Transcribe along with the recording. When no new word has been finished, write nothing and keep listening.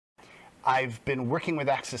I've been working with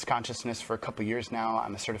Access Consciousness for a couple years now.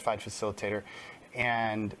 I'm a certified facilitator,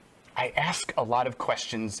 and I ask a lot of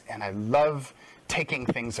questions, and I love taking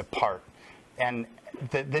things apart. And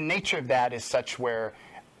the nature of that is such where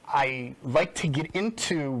I like to get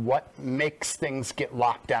into what makes things get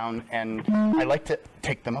locked down, and I like to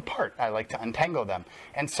take them apart. I like to untangle them.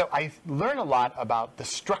 And so I learn a lot about the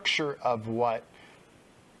structure of what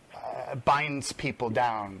binds people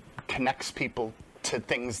down, connects people to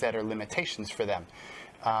things that are limitations for them.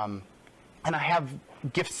 And I have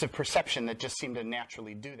gifts of perception that just seem to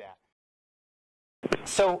naturally do that.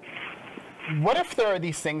 So what if there are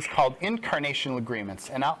these things called incarnational agreements,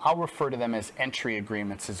 and I'll refer to them as entry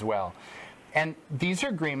agreements as well. And these are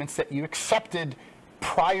agreements that you accepted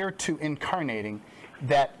prior to incarnating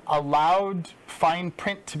that allowed fine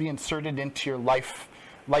print to be inserted into your life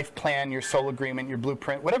plan, your soul agreement, your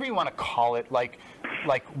blueprint, whatever you want to call it, like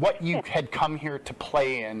what you had come here to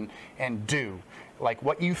play in and do, like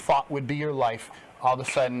what you thought would be your life. All of a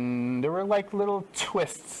sudden, there were like little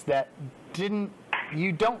twists that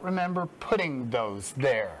you don't remember putting those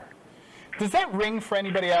there. Does that ring for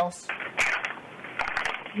anybody else?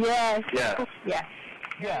 Yes. Yeah. Yes.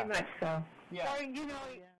 Yeah. Very much so. Yeah. So, you know,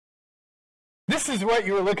 This is what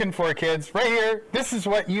you were looking for, kids. Right here. This is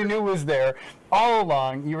what you knew was there all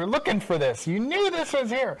along. You were looking for this. You knew this was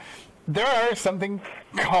here. There are something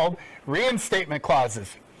called reinstatement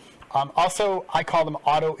clauses. Also, I call them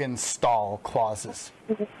auto-install clauses.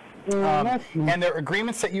 And they're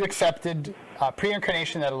agreements that you accepted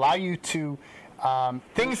pre-incarnation that allow you to,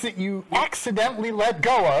 things that you accidentally let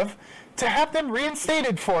go of, to have them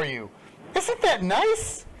reinstated for you. Isn't that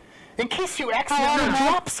nice? In case you accidentally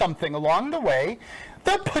drop something along the way,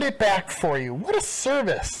 they'll put it back for you. What a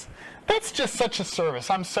service. That's just such a service.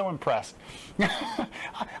 I'm so impressed.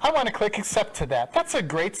 I want to click accept to that. That's a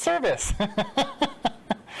great service.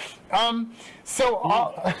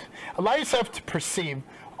 Allow yourself to perceive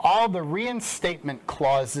all the reinstatement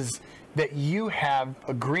clauses that you have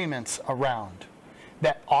agreements around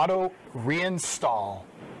that auto reinstall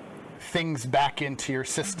things back into your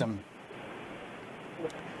system.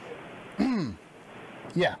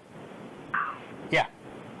 Yeah. Yeah.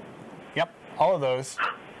 Yep. All of those.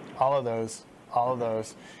 All of those. All of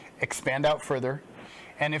those. Expand out further.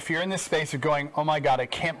 And if you're in this space of going, oh my God, I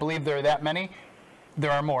can't believe there are that many,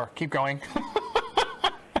 there are more. Keep going.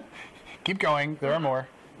 Keep going. There are more.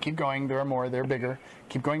 Keep going. There are more. They're bigger.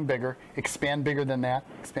 Keep going bigger. Expand bigger than that.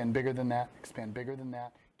 Expand bigger than that. Expand bigger than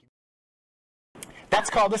that. That's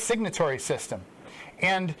called a signatory system.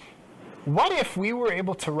 And what if we were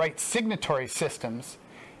able to write signatory systems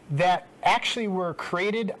that actually were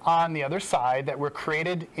created on the other side, that were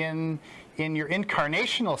created in your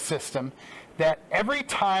incarnational system, that every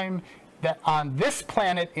time that on this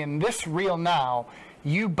planet, in this real now,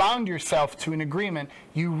 you bound yourself to an agreement,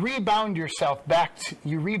 you rebind yourself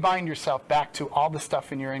back to all the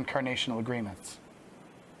stuff in your incarnational agreements.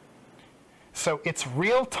 So it's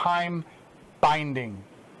real-time binding.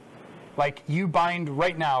 Like you bind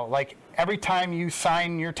right now, like every time you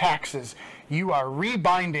sign your taxes, you are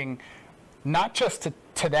rebinding not just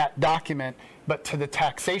to that document, but to the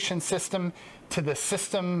taxation system, to the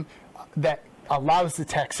system that allows the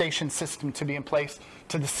taxation system to be in place,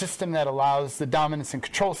 to the system that allows the dominance and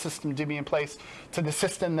control system to be in place, to the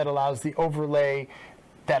system that allows the overlay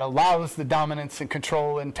that allows the dominance and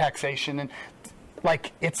control and taxation. And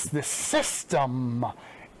like it's the system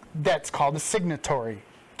that's called a signatory.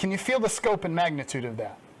 Can you feel the scope and magnitude of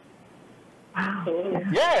that? wow.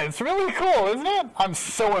 Yeah, it's really cool, isn't it? I'm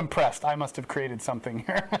so impressed. I must have created something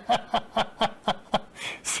here.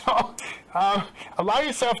 So, allow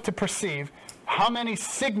yourself to perceive how many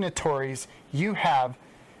signatories you have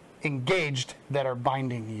engaged that are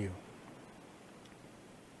binding you.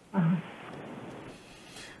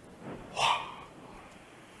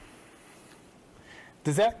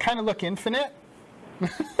 Does that kind of look infinite?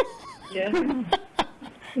 Yeah.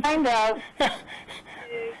 Kind of.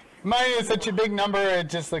 Mine is such a big number, it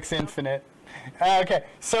just looks infinite. Okay,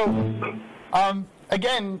 so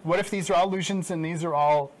again, what if these are all illusions and these are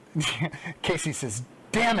all... Casey says,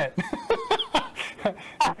 damn it.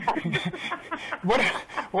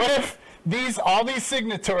 What if all these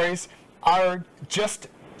signatories are just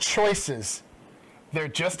choices? They're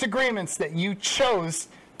just agreements that you chose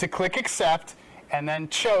to click accept and then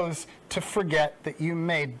chose to forget that you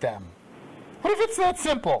made them. What if it's that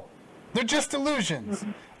simple? They're just illusions.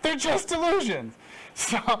 They're just illusions.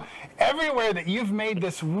 So everywhere that you've made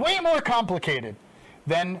this way more complicated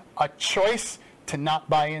than a choice to not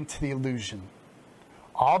buy into the illusion.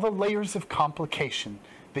 All the layers of complication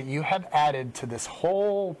that you have added to this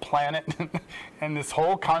whole planet and this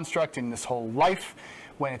whole construct and this whole life,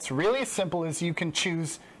 when it's really as simple as you can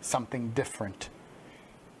choose something different.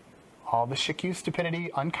 All the shikyu,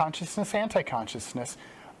 stupidity, unconsciousness, anti-consciousness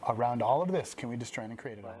around all of this, can we destroy and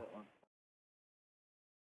create it all?